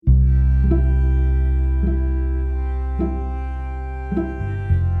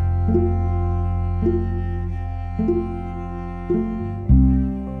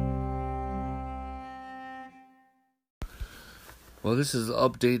this is an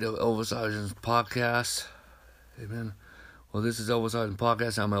update of Elvis Iverson's podcast. Amen. Well, this is Elvis Iverson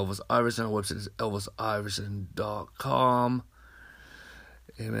podcast. I'm Elvis Iverson. Our website is elvisiverson.com.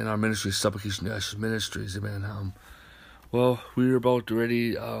 Amen. Our ministry is Supplication Ministries. Amen. Well, we were about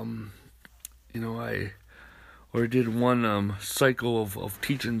ready. I already did one cycle of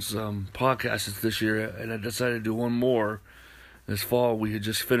teachings podcasts this year, and I decided to do one more this fall. We had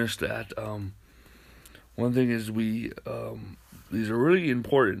just finished that. One thing is these are really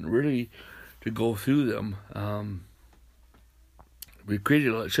important, really, to go through them. We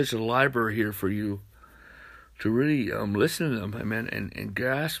created such a library here for you to really listen to them, amen, and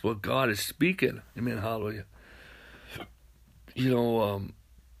grasp what God is speaking, amen, hallelujah. The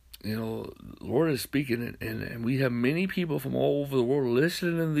Lord is speaking, and we have many people from all over the world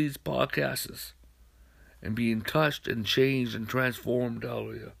listening to these podcasts and being touched and changed and transformed,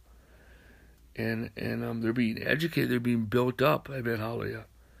 hallelujah. And they're being educated, they're being built up, amen, hallelujah.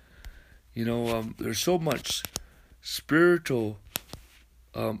 There's so much spiritual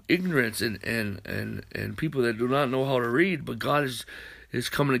ignorance and people that do not know how to read, but God is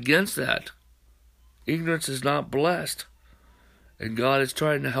coming against that. Ignorance is not blessed. And God is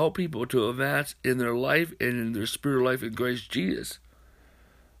trying to help people to advance in their life and in their spiritual life in Christ Jesus.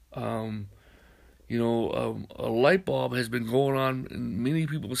 A light bulb has been going on in many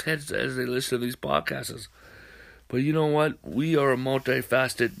people's heads as they listen to these podcasts. But you know what? We are a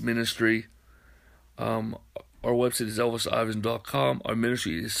multifaceted ministry. Our website is elvisiverson.com. Our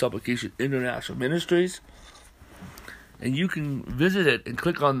ministry is Supplication International Ministries. And you can visit it and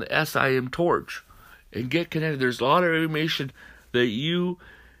click on the SIM torch and get connected. There's a lot of information that you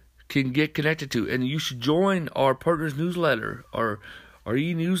can get connected to. And you should join our partners newsletter, our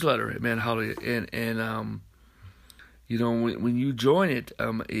e-newsletter, man, hallelujah. And when you join it,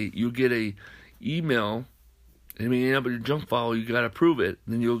 you'll get a email. It may end up in your junk file. You got to approve it.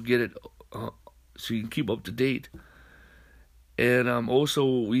 And then you'll get it so you can keep up to date. And also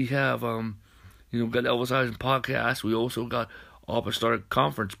we have, got Elvis Iverson podcast. We also got Apostolic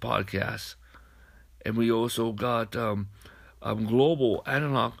Conference podcast. And we also got Global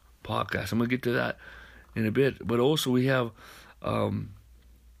Analog podcast. I'm going to get to that in a bit. But also we have, Elvis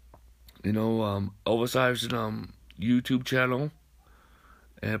Iverson YouTube channel,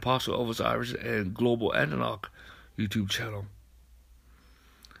 and Apostle Elvis Iverson, and Global Analog YouTube channel.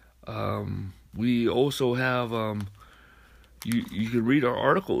 We also have, you can read our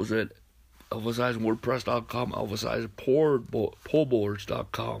articles at ElvisIversonWordPress.com,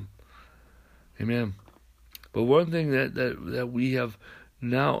 ElvisIversonPoleBoards.com. Amen. But one thing that we have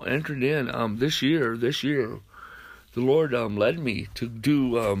now entered in this year, the Lord led me to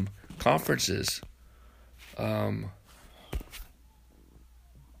do conferences and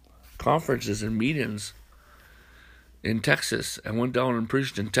meetings in Texas. I went down and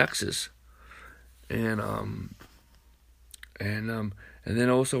preached in Texas, and then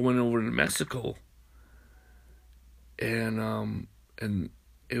also went over to Mexico, and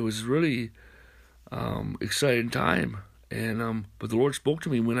it was really exciting time. And but the Lord spoke to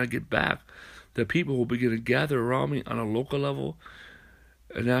me when I get back that people will begin to gather around me on a local level,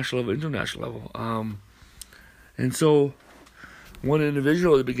 a national level, international level. And so one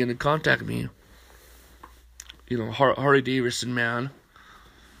individual that began to contact me, Harley Davidson man,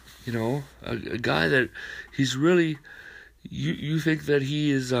 a guy that he's really, you think that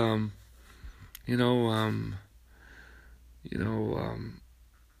he is,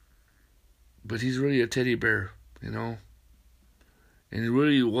 but he's really a teddy bear, and he's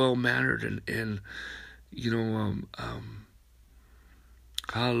really well-mannered and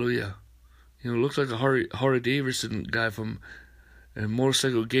hallelujah. Looks like a Harley Davidson guy from a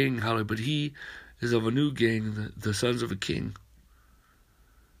motorcycle gang, hallelujah, but he is of a new gang, the Sons of a King.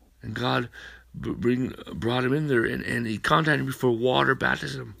 And God brought him in there, and he contacted me for water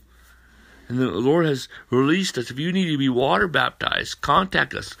baptism. And the Lord has released us. If you need to be water baptized,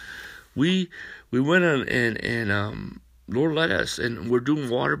 contact us. We went on and Lord led us, and we're doing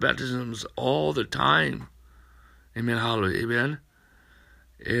water baptisms all the time. Amen, hallelujah, amen.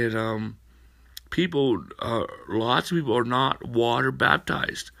 And lots of people are not water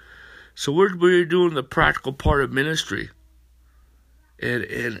baptized. So we're doing the practical part of ministry. And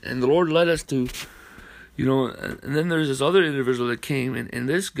the Lord led us to, and then there's this other individual that came, and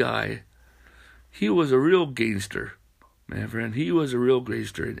this guy, he was a real gangster, my friend. He was a real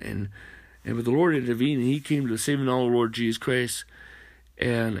gangster, and but the Lord intervened, and he came to the saving knowledge of the Lord Jesus Christ,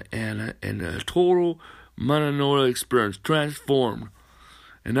 and a total metanoia experience, transformed.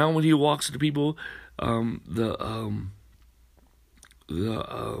 And now when he walks to people,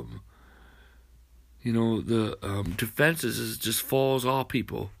 the defenses just falls off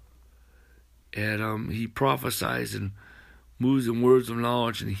people. And he prophesies and moves in words of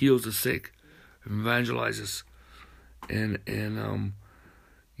knowledge and heals the sick and evangelizes. And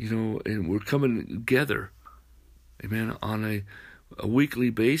we're coming together, amen, on a weekly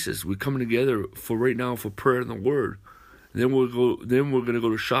basis. We're coming together for right now for prayer and the word. And then we're going to go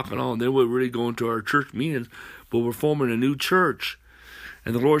to shock and awe. And then we're really going to our church meetings. But we're forming a new church.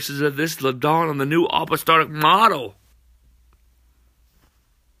 And the Lord says that this is the dawn of the new apostolic model.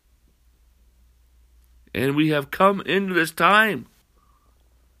 And we have come into this time.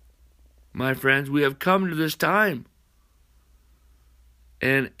 My friends, we have come to this time.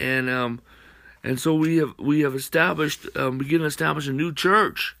 And so we have established, begin to establish a new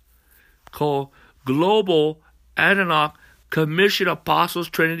church called Global Antioch Commission Apostles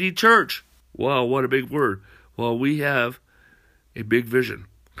Trinity Church. Wow, what a big word. Well, we have a big vision,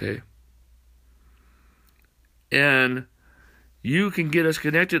 okay? And you can get us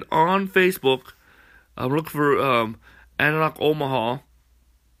connected on Facebook. Look for Antioch Omaha,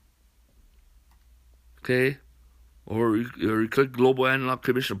 okay? Or you click Global Antioch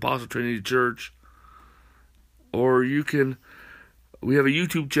Commission Apostle Trinity Church. Or we have a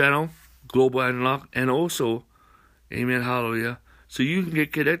YouTube channel, Global Antioch, and also, amen, hallelujah. So you can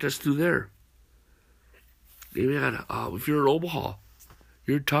get connected us through there. Amen. If you're in Omaha,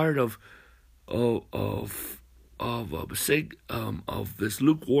 you're tired of this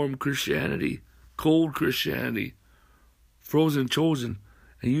lukewarm Christianity, cold Christianity, frozen chosen,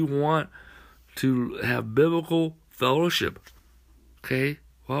 and you want to have biblical fellowship, okay?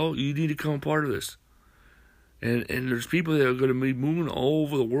 Well, you need to become a part of this. And there's people that are going to be moving all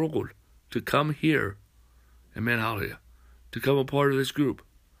over the world to come here, amen, hallelujah, to become a part of this group.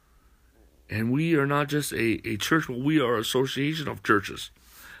 And we are not just a church, but we are an association of churches.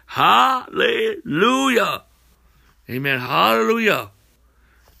 Hallelujah! Amen, hallelujah!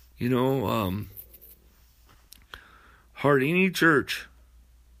 Hardly any church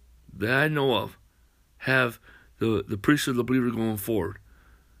that I know of have the priesthood of the believer going forward.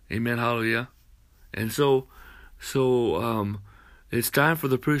 Amen, hallelujah. And so it's time for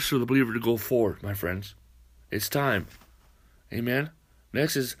the priesthood of the believer to go forward, my friends. It's time. Amen.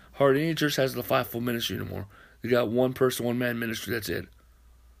 Next is hardly any church has the fivefold ministry anymore. They got one person, one man ministry. That's it.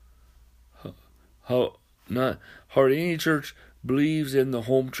 Hardly any church believes in the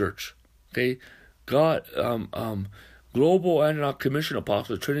home church. Okay, God, Global Antioch Commission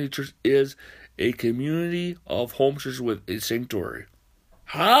Apostle Trinity Church is a community of home churches with a sanctuary.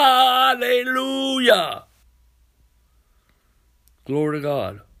 Hallelujah! Glory to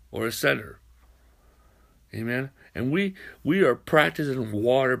God, or a center. Amen. And we are practicing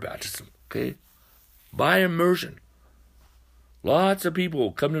water baptism, okay? By immersion. Lots of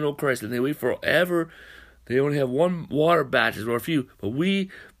people come to know Christ and they wait forever. They only have one water baptism or a few, but we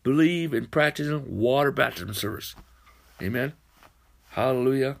believe in practicing water baptism service. Amen.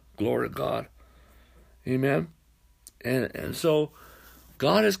 Hallelujah. Glory to God. Amen. And so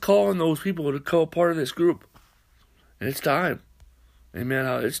God is calling those people to become a part of this group. And it's time. Amen.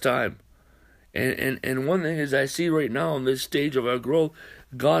 It's time. And one thing is I see right now in this stage of our growth,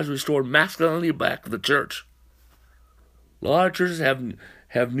 God's restored masculinity back to the church. A lot of churches have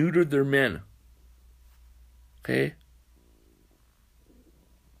neutered their men. Okay?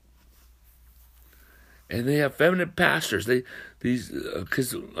 And they have feminine pastors.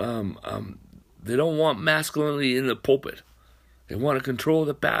 Because they don't want masculinity in the pulpit. They want to control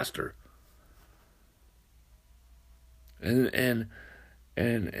the pastor. And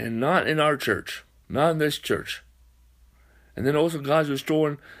not in our church, not in this church. And then also God's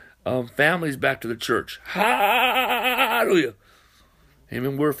restoring families back to the church. Hallelujah.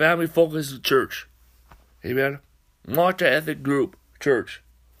 Amen. We're a family-focused church. Amen. Multi-ethnic group church.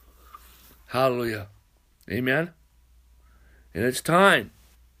 Hallelujah. Amen. And it's time.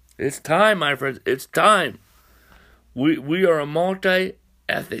 It's time, my friends. It's time. We are a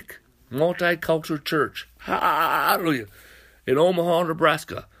multi-ethnic, multicultural church. Hallelujah. In Omaha,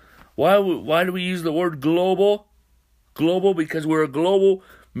 Nebraska. Why do we use the word global? Global because we're a global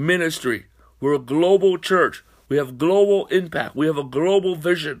ministry. We're a global church. We have global impact. We have a global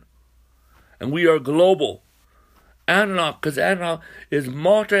vision. And we are global. Antioch, because Antioch is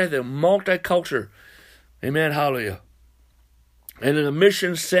multi-ethnic, multicultural. Amen, hallelujah. And in a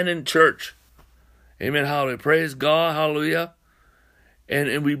mission-sending church. Amen, hallelujah. Praise God, hallelujah.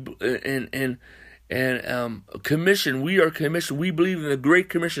 And commission. We are commissioned. We believe in the Great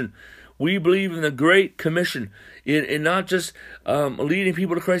Commission. We believe in the Great Commission in not just leading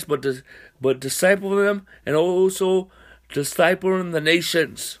people to Christ, but discipling them and also discipling the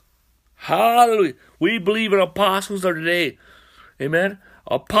nations. Hallelujah. We believe in apostles of today. Amen.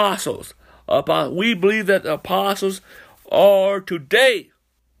 Apostles. We believe that the apostles are today.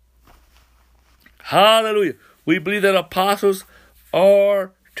 Hallelujah. We believe that apostles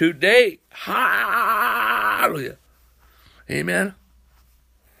are today. Hallelujah. Amen.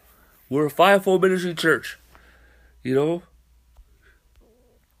 We're a fivefold ministry church. You know.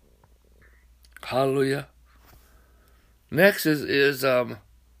 Hallelujah. Next is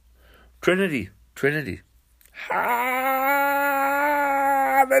Trinity. Trinity. Hallelujah.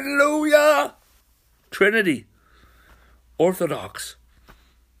 Trinity. Orthodox.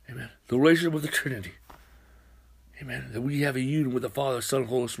 Amen. The relationship with the Trinity. Amen. That we have a union with the Father, Son, and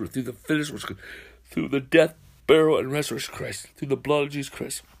Holy Spirit through the finished work, through the death, burial, and resurrection of Christ, through the blood of Jesus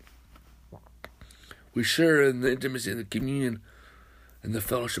Christ. We share in the intimacy and the communion and the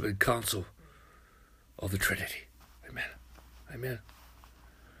fellowship and counsel of the Trinity. Amen. Amen.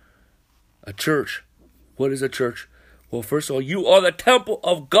 A church. What is a church? Well, first of all, you are the temple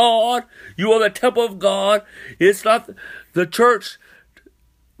of God. You are the temple of God. It's not the church.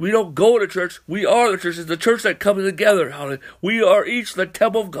 We don't go to church. We are the church. It's the church that comes together. Hallelujah. We are each the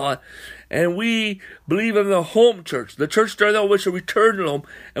temple of God. And we believe in the home church. The church started out with a return home.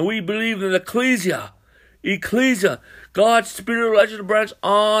 And we believe in the ecclesia. Ecclesia. God's spiritual legislative branch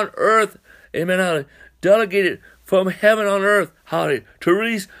on earth. Amen. Hallelujah. Delegated from heaven on earth. Hallelujah. To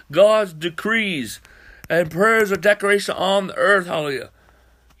release God's decrees and prayers of declaration on the earth. Hallelujah.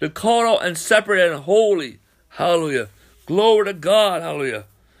 To call out and separate and holy. Hallelujah. Glory to God. Hallelujah.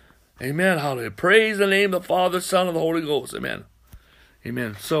 Amen. Hallelujah. Praise the name of the Father, Son, and the Holy Ghost. Amen.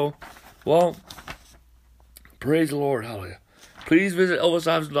 Amen. So, well, praise the Lord. Hallelujah. Please visit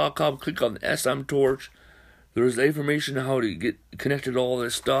ElvisIves.com. Click on the SM torch. There's information on how to get connected to all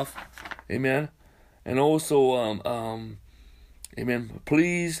this stuff. Amen. And also, amen.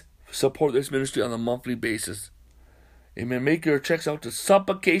 Please support this ministry on a monthly basis. Amen. Make your checks out to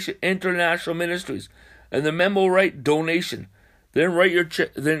Supplication International Ministries and the memo write donation. Then write your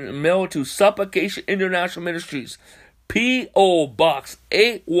check. Then mail it to Supplication International Ministries, P.O. Box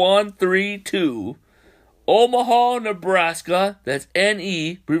 8132, Omaha, Nebraska. That's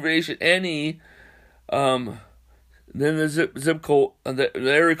N.E. abbreviation N.E. Then the zip code, the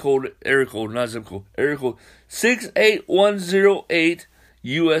area code, not zip code, area code 68108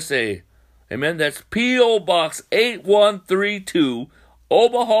 USA. Amen. That's P.O. Box 8132,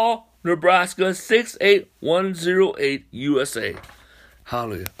 Omaha, Nebraska 68108 USA.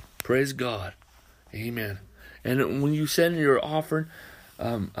 Hallelujah. Praise God. Amen. And when you send your offering,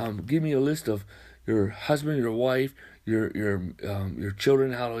 give me a list of your husband, your wife, your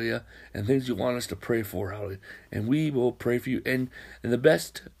children, hallelujah, and things you want us to pray for, hallelujah. And we will pray for you. And the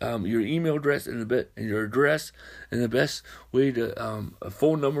best, your email address and your address, and the best way to a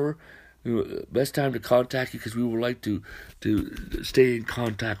phone number. Best time to contact you, because we would like to stay in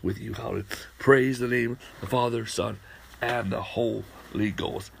contact with you. Hallelujah. Praise the name of the Father, Son, and the Holy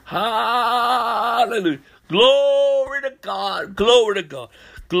Ghost. Hallelujah. Glory to God. Glory to God.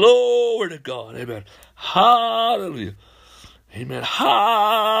 Glory to God. Amen. Hallelujah. Amen.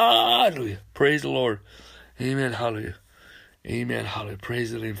 Hallelujah. Praise the Lord. Amen. Hallelujah. Amen. Hallelujah. Praise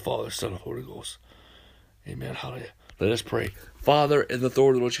the name of the Father, Son, and Holy Ghost. Amen. Hallelujah. Let us pray. Father, in the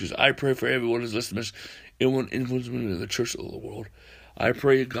authority of the Lord Jesus, I pray for everyone who's listening to this, everyone influencing in the church of the world. I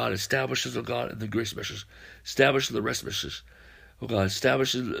pray, God, establish us, oh God, in the grace meshes. Establish the rest meshes. Oh God,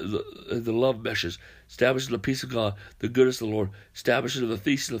 establish the love meshes. Establish the peace of God, the goodness of the Lord. Establish the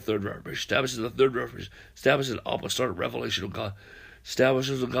thesis of the third revelation. Establish the third revelation. Establish the apostolic revelation, oh God. Establish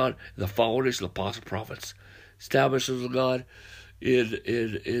us, oh God, in the foundation of the apostle prophets. Establish us, oh God, in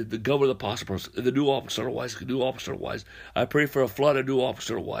the government of the apostles, in the new apostolic wise, I pray for a flood of new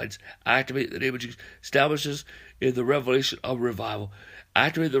apostolic wise. Activate the name of Jesus. Establish us in the revelation of revival.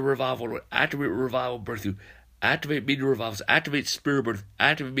 Activate the revival, Lord. Activate revival breakthrough. Activate media revivals. Activate spirit birth.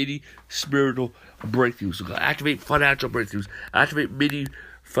 Activate media spiritual breakthroughs. So God, activate financial breakthroughs. Activate media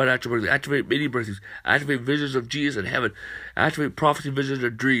financial breakthroughs. Activate media breakthroughs. Activate visions of Jesus in heaven. Activate prophecy, visions,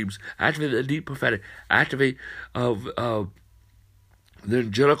 and dreams. Activate the deep prophetic. Activate the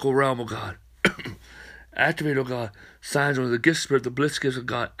angelical realm of God. Activate, oh God, signs of the gift spirit, the bliss gifts of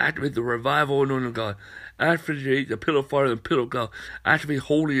God. Activate the revival anointing of God. Activate the pillar of fire and the pillar of God. Activate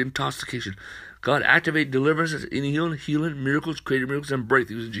holy intoxication. God, activate deliverance in healing, miracles, creative miracles, and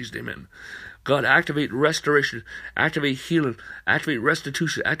breakthroughs in Jesus' name. Amen. God, activate restoration, activate healing, activate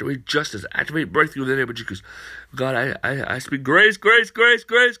restitution, activate justice, activate breakthrough in the name of Jesus. God, I speak grace.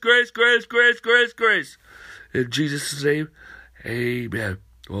 In Jesus' name, amen.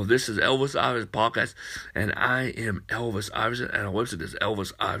 Well, this is Elvis Iverson Podcast, and I am Elvis Iverson, and our website is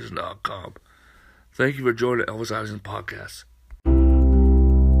elvisiverson.com. Thank you for joining Elvis Iverson Podcast.